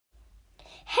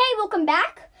welcome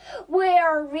back.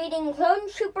 We're reading Clone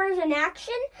Troopers in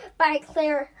Action by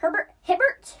Claire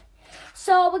Hibbert.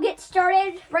 So we'll get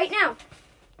started right now.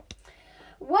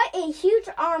 What a huge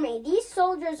army. These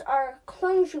soldiers are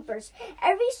clone troopers.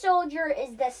 Every soldier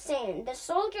is the same. The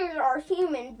soldiers are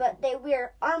human, but they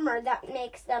wear armor that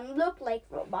makes them look like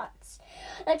robots.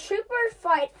 The troopers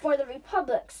fight for the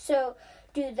Republic, so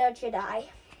do the Jedi.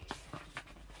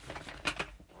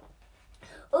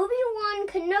 Obi-Wan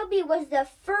Kenobi was the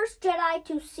first Jedi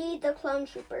to see the clone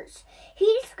troopers.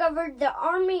 He discovered the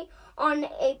army on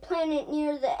a planet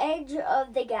near the edge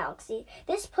of the galaxy.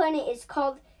 This planet is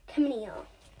called Kamino.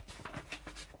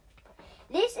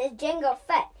 This is Jango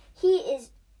Fett. He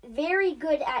is very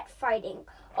good at fighting.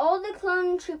 All the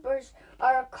clone troopers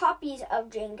are copies of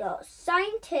Jango.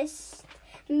 Scientists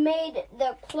made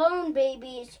the clone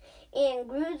babies and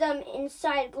grew them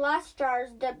inside glass jars.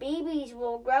 The babies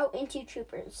will grow into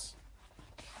troopers.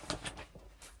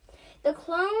 The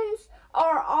clones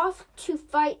are off to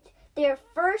fight their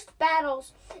first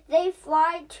battles. They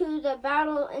fly to the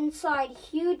battle inside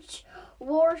huge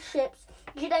warships.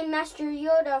 Jedi Master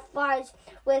Yoda flies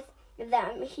with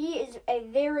them. He is a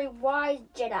very wise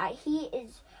Jedi. He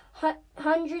is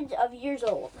hundreds of years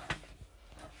old.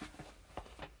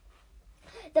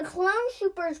 The clone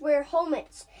troopers wear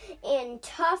helmets and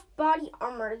tough body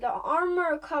armor. The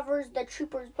armor covers the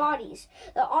troopers' bodies.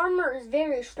 The armor is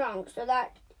very strong so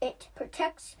that it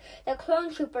protects the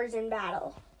clone troopers in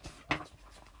battle.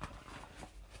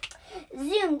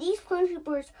 Zoom, these clone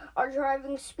troopers are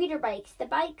driving speeder bikes. The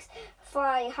bikes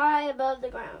fly high above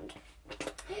the ground.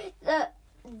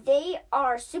 They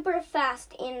are super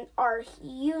fast and are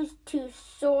used to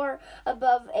soar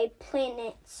above a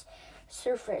planet's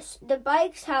surface. The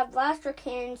bikes have blaster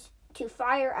cannons to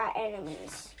fire at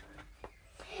enemies.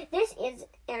 This is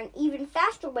an even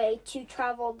faster way to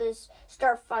travel. This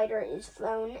starfighter is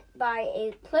flown by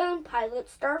a clone pilot.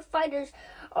 Starfighters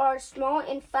are small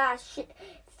and fast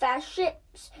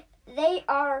ships. They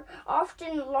are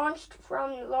often launched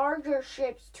from larger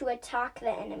ships to attack the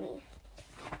enemy.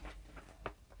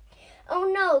 Oh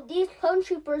no, these clone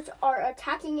troopers are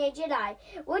attacking a Jedi.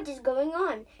 What is going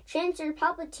on? Chancellor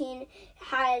Palpatine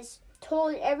has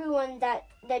told everyone that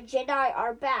the Jedi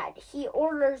are bad. He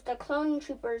orders the clone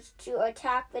troopers to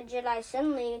attack the Jedi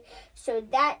suddenly so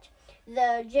that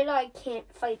the Jedi can't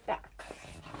fight back.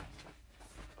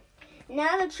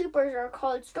 Now the troopers are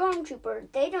called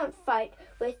stormtroopers. They don't fight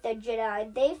with the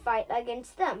Jedi. They fight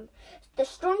against them. The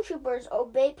stormtroopers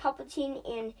obey Palpatine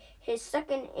and his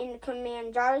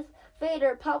second-in-command, Darth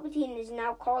Vader. Palpatine is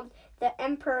now called the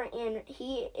Emperor, and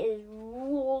he is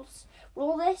rules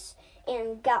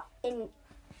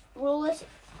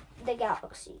the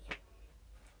galaxy.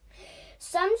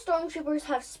 Some stormtroopers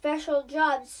have special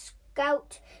jobs.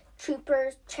 Scout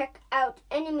troopers check out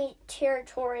enemy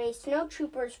territory. Snow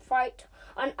troopers fight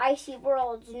on icy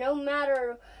worlds. No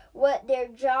matter what their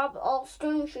job, all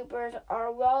stormtroopers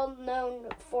are well known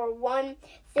for one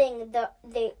thing: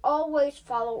 they always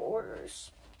follow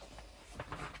orders.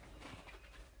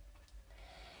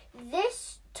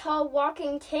 This tall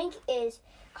walking tank is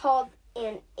called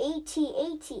an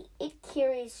AT-AT. It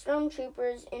carries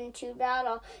stormtroopers into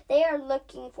battle. They are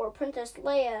looking for Princess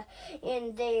Leia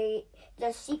in the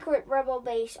secret rebel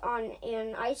base on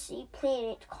an icy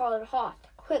planet called Hoth.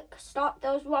 Quick, stop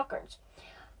those walkers.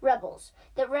 Rebels.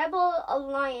 The Rebel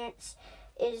Alliance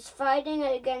is fighting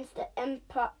against the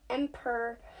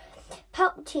Emperor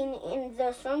Palpatine and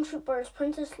the stormtroopers.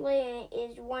 Princess Leia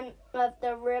is one of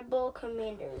the rebel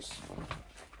commanders.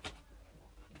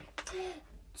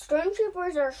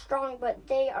 Stormtroopers are strong, but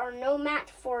they are no match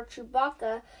for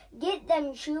Chewbacca. Get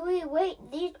them, Chewie. Wait,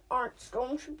 these aren't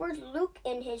stormtroopers. Luke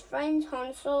and his friends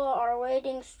Han Solo are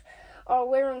wearing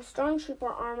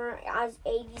stormtrooper armor as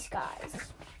a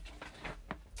disguise.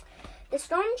 The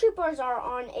stormtroopers are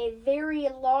on a very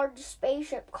large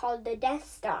spaceship called the Death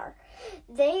Star.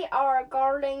 They are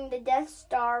guarding the Death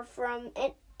Star from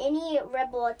any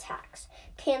rebel attacks.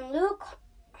 Can Luke,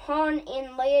 Han,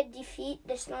 and Leia defeat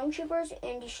the stormtroopers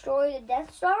and destroy the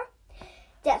Death Star?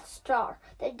 Death Star.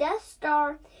 The Death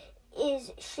Star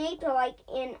is shaped like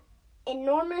an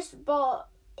enormous ball.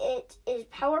 It is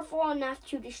powerful enough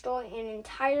to destroy an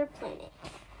entire planet.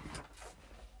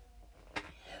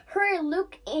 Hurry,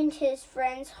 Luke and his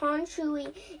friends, Han,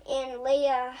 Chewie, and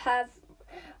Leia have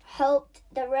helped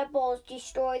the rebels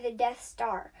destroy the Death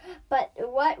Star. But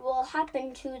what will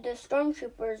happen to the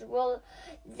stormtroopers? Will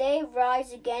they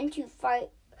rise again to fight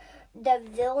the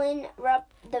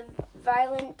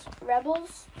violent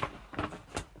rebels?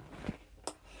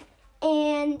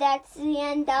 And that's the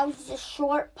end. That was a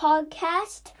short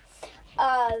podcast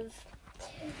of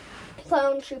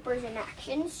clone troopers in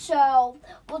action. So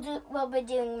we'll be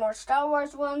doing more Star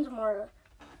Wars ones, more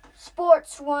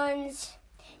sports ones,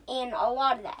 and a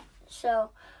lot of that. So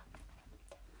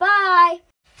bye.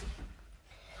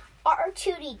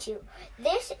 R2-D2.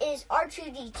 This is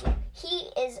R2-D2.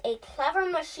 He is a clever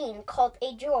machine called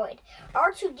a droid.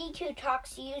 R2-D2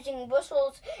 talks using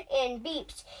whistles and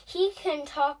beeps. He can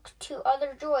talk to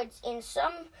other droids, and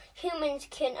some humans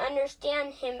can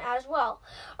understand him as well.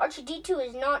 R2-D2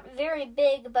 is not very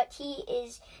big, but he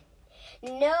is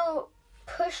no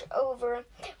pushover.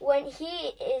 When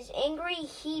he is angry,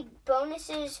 he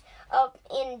bounces up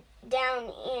and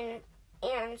down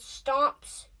and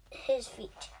stomps his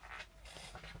feet.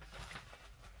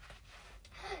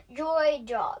 Droid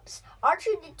jobs.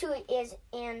 R2-D2 is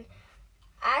an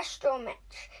astromech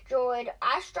droid.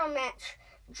 Astromech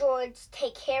droids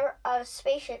take care of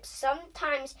spaceships.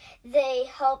 Sometimes they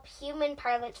help human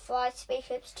pilots fly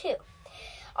spaceships too.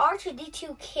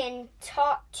 R2-D2 can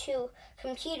talk to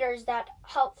computers that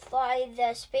help fly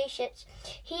the spaceships.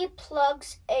 He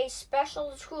plugs a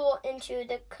special tool into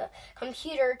the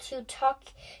computer to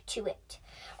talk to it.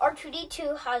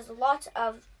 R2-D2 has lots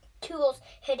of tools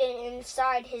hidden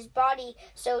inside his body,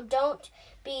 so don't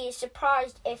be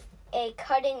surprised if a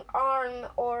cutting arm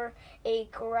or a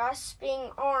grasping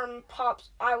arm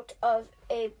pops out of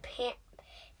a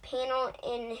panel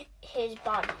in his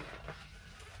body.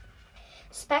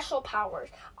 Special powers.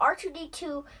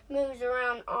 R2-D2 moves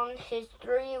around on his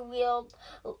three-wheeled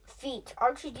feet.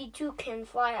 R2-D2 can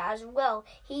fly as well.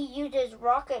 He uses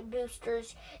rocket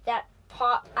boosters that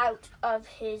pop out of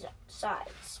his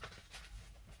sides.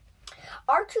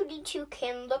 R2-D2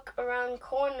 can look around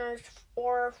corners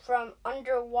or from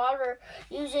underwater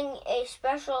using a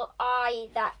special eye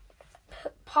that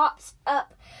pops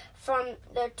up from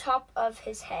the top of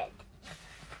his head.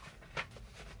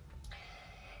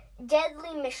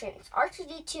 Deadly missions.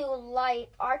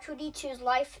 R2-D2's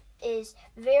life is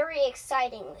very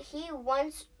exciting. He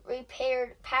once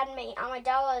repaired Padme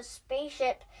Amidala's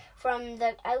spaceship from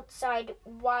the outside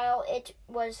while it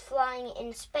was flying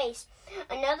in space.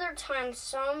 Another time,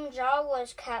 some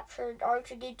Jawas captured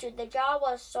R2-D2. The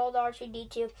Jawas sold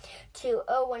R2-D2 to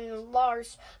Owen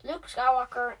Lars, Luke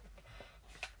Skywalker's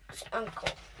uncle.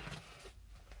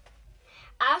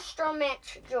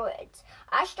 Astromech droids.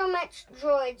 Astromech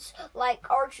droids like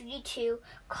R2-D2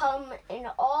 come in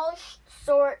all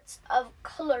sorts of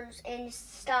colors and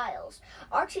styles.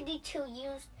 R2-D2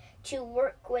 used to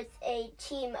work with a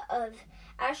team of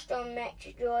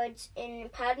astromech droids in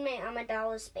Padme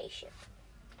Amidala's spaceship.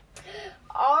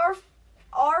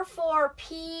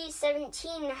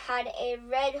 R4-P17 had a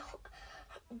red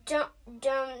dome.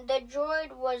 The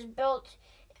droid was built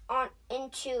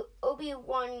into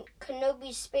Obi-Wan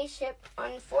Kenobi's spaceship.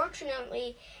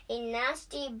 Unfortunately, a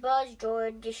nasty buzz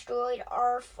droid destroyed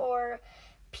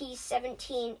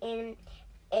R4-P17 in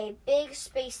a big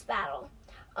space battle.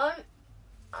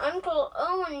 Uncle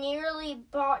Owen nearly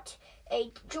bought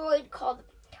a droid called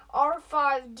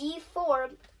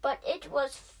R5-D4, but it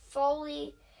was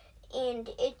faulty and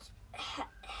its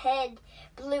head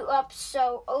blew up,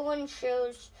 so Owen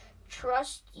chose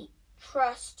trust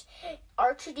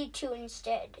R2-D2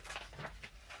 instead.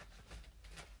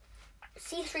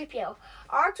 C-3PO.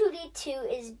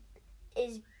 R2-D2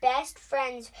 is best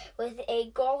friends with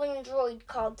a golden droid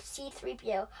called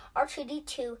C-3PO.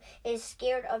 R2-D2 is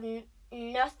scared of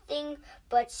nothing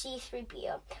but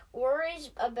C-3PO.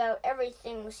 Worries about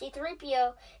everything.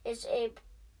 C-3PO is a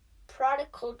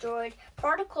protocol droid.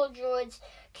 Protocol droids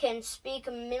can speak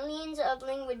millions of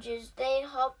languages. They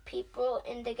help people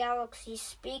in the galaxy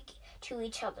speak to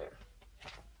each other.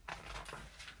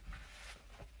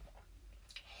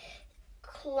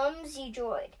 Clumsy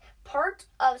droid. Part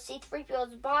of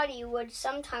C-3PO's body would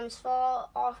sometimes fall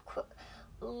off.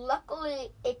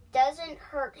 Luckily, it doesn't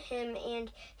hurt him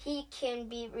and he can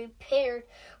be repaired.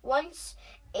 Once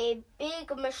a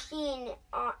big machine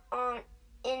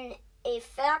in a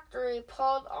factory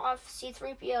pulled off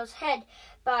C-3PO's head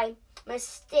by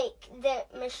mistake. The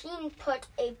machine put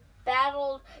a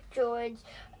battle droid's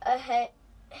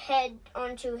head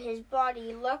onto his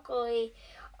body. Luckily,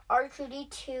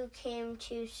 R2-D2 came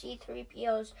to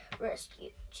C-3PO's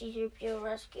rescue.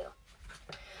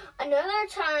 Another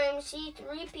time,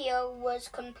 C-3PO was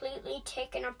completely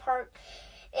taken apart.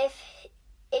 If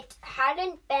it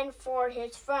hadn't been for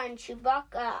his friend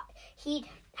Chewbacca, he'd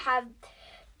have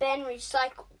been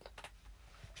recycled.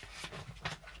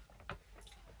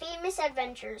 Famous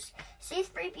adventures.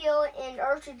 C-3PO and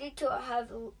R2-D2 have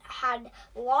had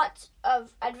lots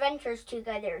of adventures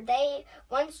together. They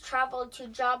once traveled to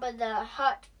Jabba the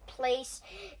Hutt place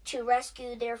to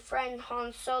rescue their friend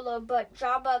Han Solo, but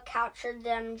Jabba captured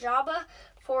them. Jabba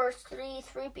forced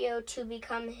 3PO to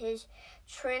become his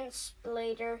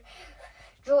translator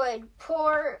droid.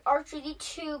 Poor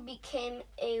R2-D2 became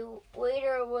a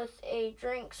waiter with a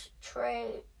drinks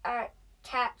tray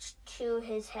attached to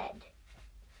his head.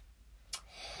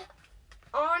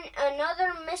 On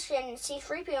another mission,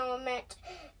 C-3PO met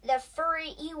the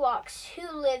furry Ewoks who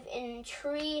live in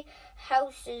tree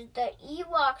houses. The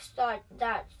Ewoks thought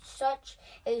that such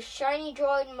a shiny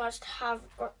droid must have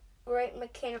great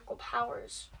mechanical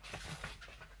powers.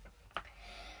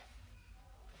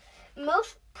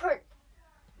 Most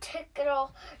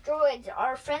practical droids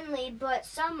are friendly, but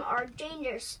some are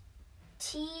dangerous.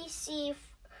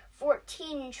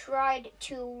 TC-14 tried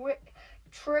to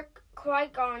trick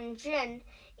Qui-Gon Jinn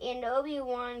and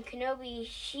Obi-Wan Kenobi.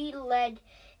 She led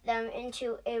them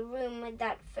into a room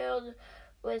that filled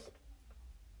with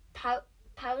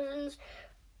poisonous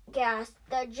gas.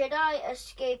 The Jedi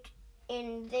escaped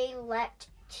and they let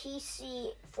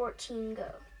TC-14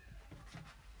 go.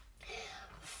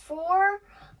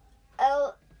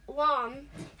 4-LOM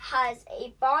has a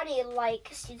body like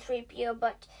C-3PO,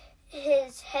 but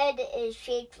his head is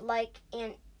shaped like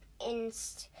an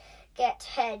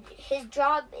head. His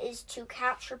job is to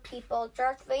capture people.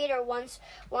 Darth Vader once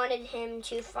wanted him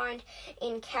to find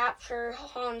and capture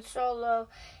Han Solo.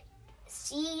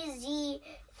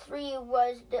 CZ3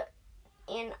 was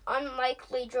an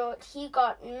unlikely droid. He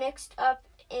got mixed up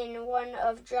in one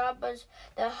of Jabba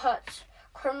the Hutt's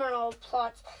criminal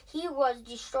plots. He was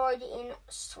destroyed and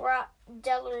scrap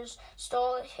dealers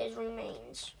stole his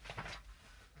remains.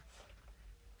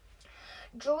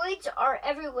 Droids are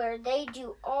everywhere. They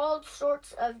do all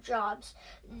sorts of jobs.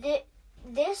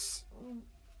 This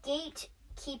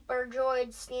gatekeeper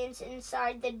droid stands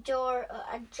inside the door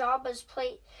at Jabba's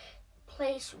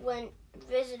place when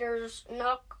visitors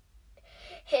knock.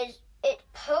 It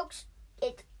pokes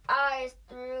its eyes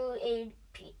through a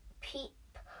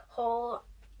peephole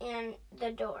in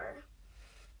the door.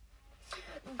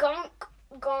 Gonk,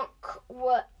 gonk,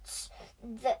 what's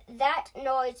that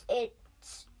noise?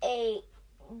 It's a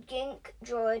gunk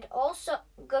droid, also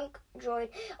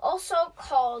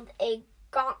called a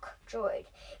gonk droid.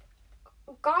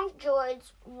 Gonk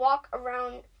droids walk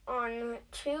around on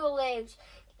two legs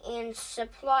and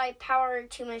supply power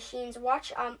to machines.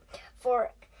 Watch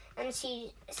for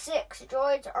MC6.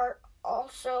 Droids are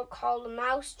also called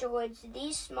mouse droids.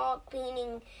 These small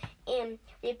cleaning and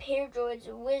repair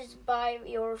droids whiz by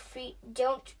your feet.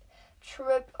 Don't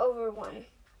trip over one.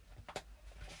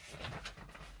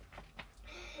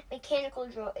 Mechanical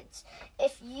droids.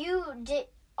 If you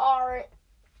are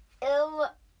ill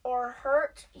or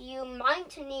hurt, you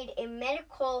might need a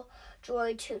medical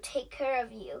droid to take care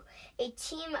of you. A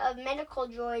team of medical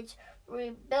droids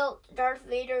rebuilt Darth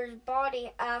Vader's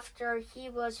body after he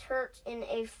was hurt in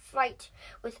a fight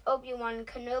with Obi-Wan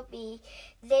Kenobi.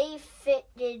 They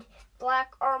fitted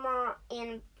black armor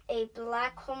and a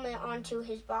black helmet onto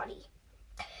his body.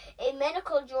 A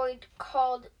medical droid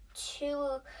called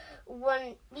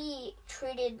 2-1B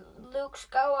treated Luke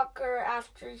Skywalker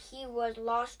after he was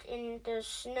lost in the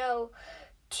snow.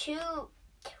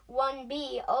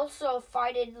 2-1B also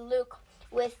fighted Luke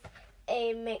with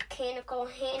a mechanical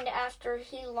hand after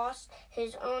he lost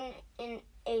his own in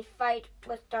a fight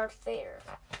with Darth Vader.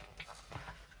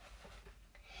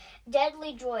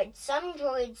 Deadly droids. Some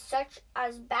droids, such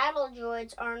as battle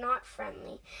droids, are not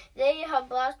friendly. They have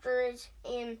blasters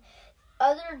and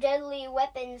other deadly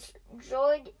weapons.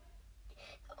 Droids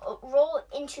roll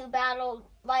into battle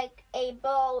like a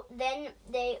bow, then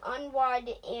they unwind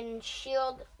and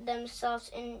shield themselves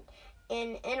in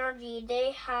energy.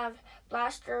 They have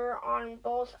blaster on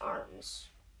both arms.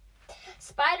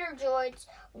 Spider droids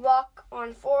walk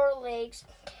on four legs.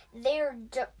 Their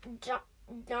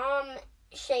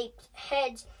dome-shaped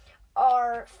heads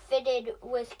are fitted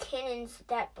with cannons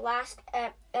that blast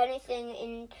at anything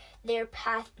in their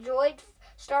path. Droid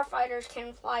starfighters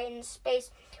can fly in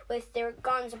space with their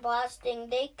guns blasting.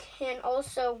 They can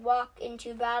also walk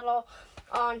into battle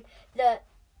on the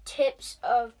tips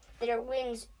of their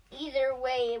wings. Either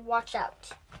way, watch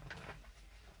out.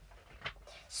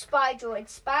 Spy droids.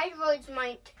 Spy droids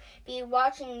might be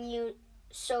watching you,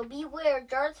 so beware.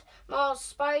 Darth Maul's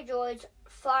spy droids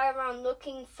fly around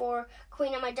looking for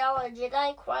Queen Amidala,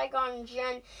 Jedi Qui-Gon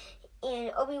Jinn,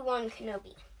 and Obi-Wan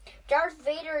Kenobi. Darth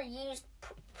Vader used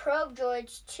probe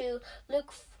droids to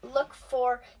look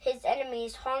for his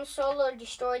enemies. Han Solo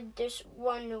destroyed this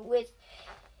one with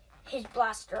his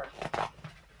blaster.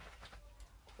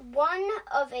 One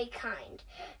of a kind.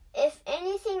 If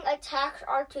anything attacks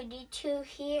R2-D2,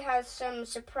 he has some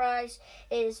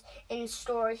surprises in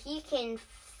store. He can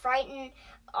frighten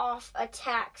off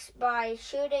attacks by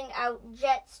shooting out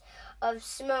jets of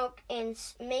smoke and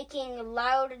making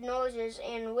loud noises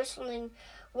and whistling.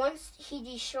 Once he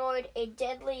destroyed a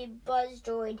deadly buzz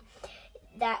droid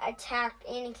that attacked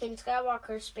Anakin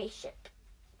Skywalker's spaceship.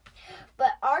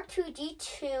 But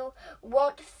R2-D2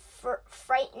 won't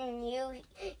frighten you.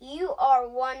 You are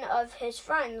one of his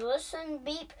friends. Listen,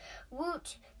 beep,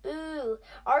 woot, ooh.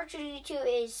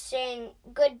 R2-D2 is saying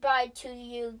goodbye to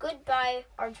you. Goodbye,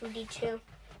 R2-D2.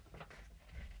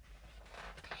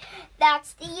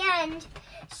 That's the end.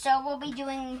 So we'll be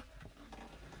doing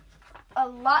a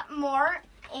lot more.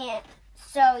 And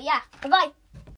so, yeah, goodbye.